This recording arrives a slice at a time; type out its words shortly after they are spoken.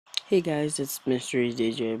Hey guys, it's Mystery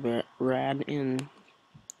DJ Rad, and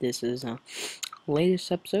this is a latest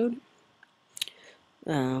episode.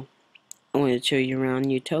 I'm going to show you around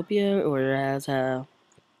Utopia, or as the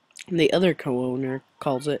other co-owner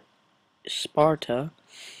calls it, Sparta.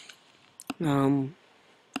 I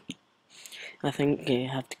think you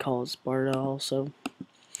have to call it Sparta also.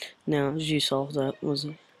 Now, as you saw, that was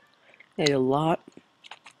a lot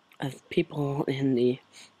of people in the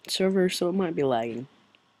server, so it might be lagging.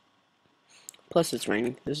 Plus, it's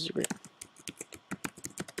raining. This is great.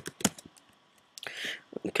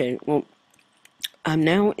 Okay, well, I'm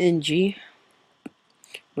now in G,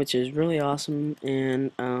 which is really awesome,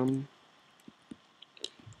 and let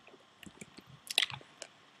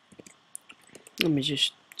me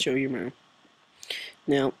just show you around.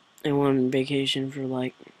 Now, I went on vacation for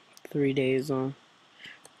like 3 days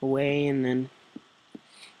away, and then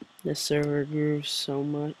the server grew so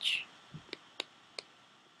much.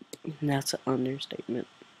 And that's an understatement.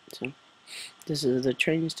 So, this is the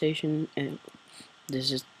train station, and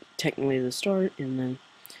this is technically the start, and then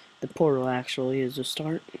the portal actually is the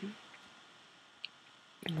start.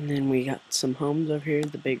 And then we got some homes over here,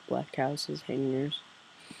 the big black houses, hangars,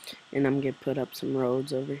 and I'm gonna put up some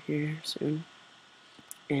roads over here soon.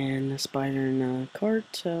 And a spider and a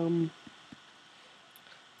cart. I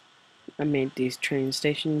made these train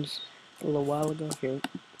stations a little while ago. Here,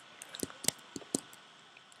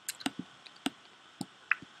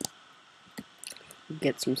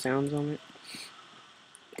 get some sounds on it.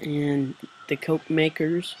 And the Coke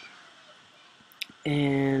makers,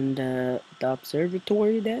 and the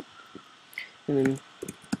observatory deck, and then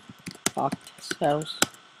Fox's house.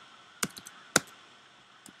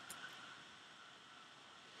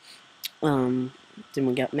 Then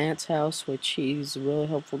we got Matt's house, which he's a really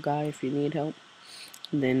helpful guy if you need help.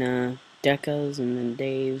 And then Decca's, and then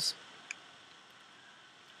Dave's.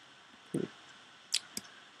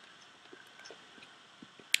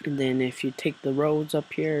 And then if you take the roads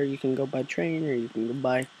up here, you can go by train or you can go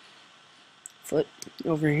by foot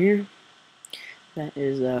over here. That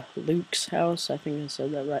is Luke's house. I think I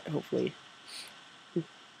said that right, hopefully.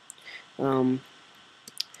 Then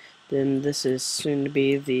this is soon to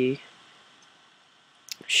be the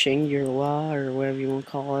Shangri-La, or whatever you want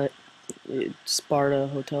to call it. Sparta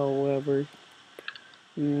Hotel, whatever.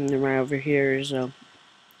 And right over here is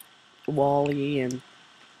Wally, and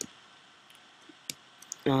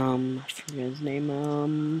I forget his name. Let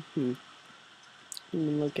me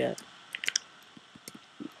look at.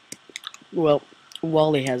 Well,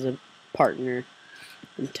 Wally has a partner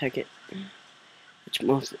in Tekkit, which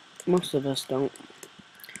most of us don't.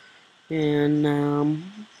 And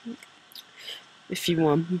if you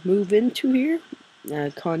want to move into here,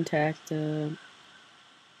 contact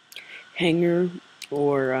Hanger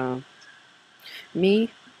or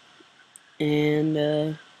me,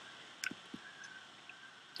 and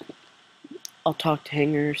I'll talk to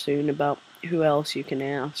Hanger soon about who else you can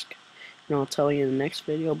ask, and I'll tell you in the next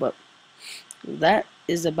video. But that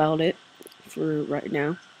is about it for right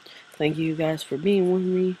now. Thank you guys for being with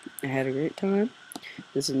me. I had a great time.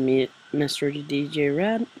 This is me, Mr. DJ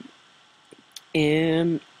Rad,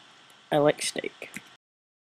 and I like steak.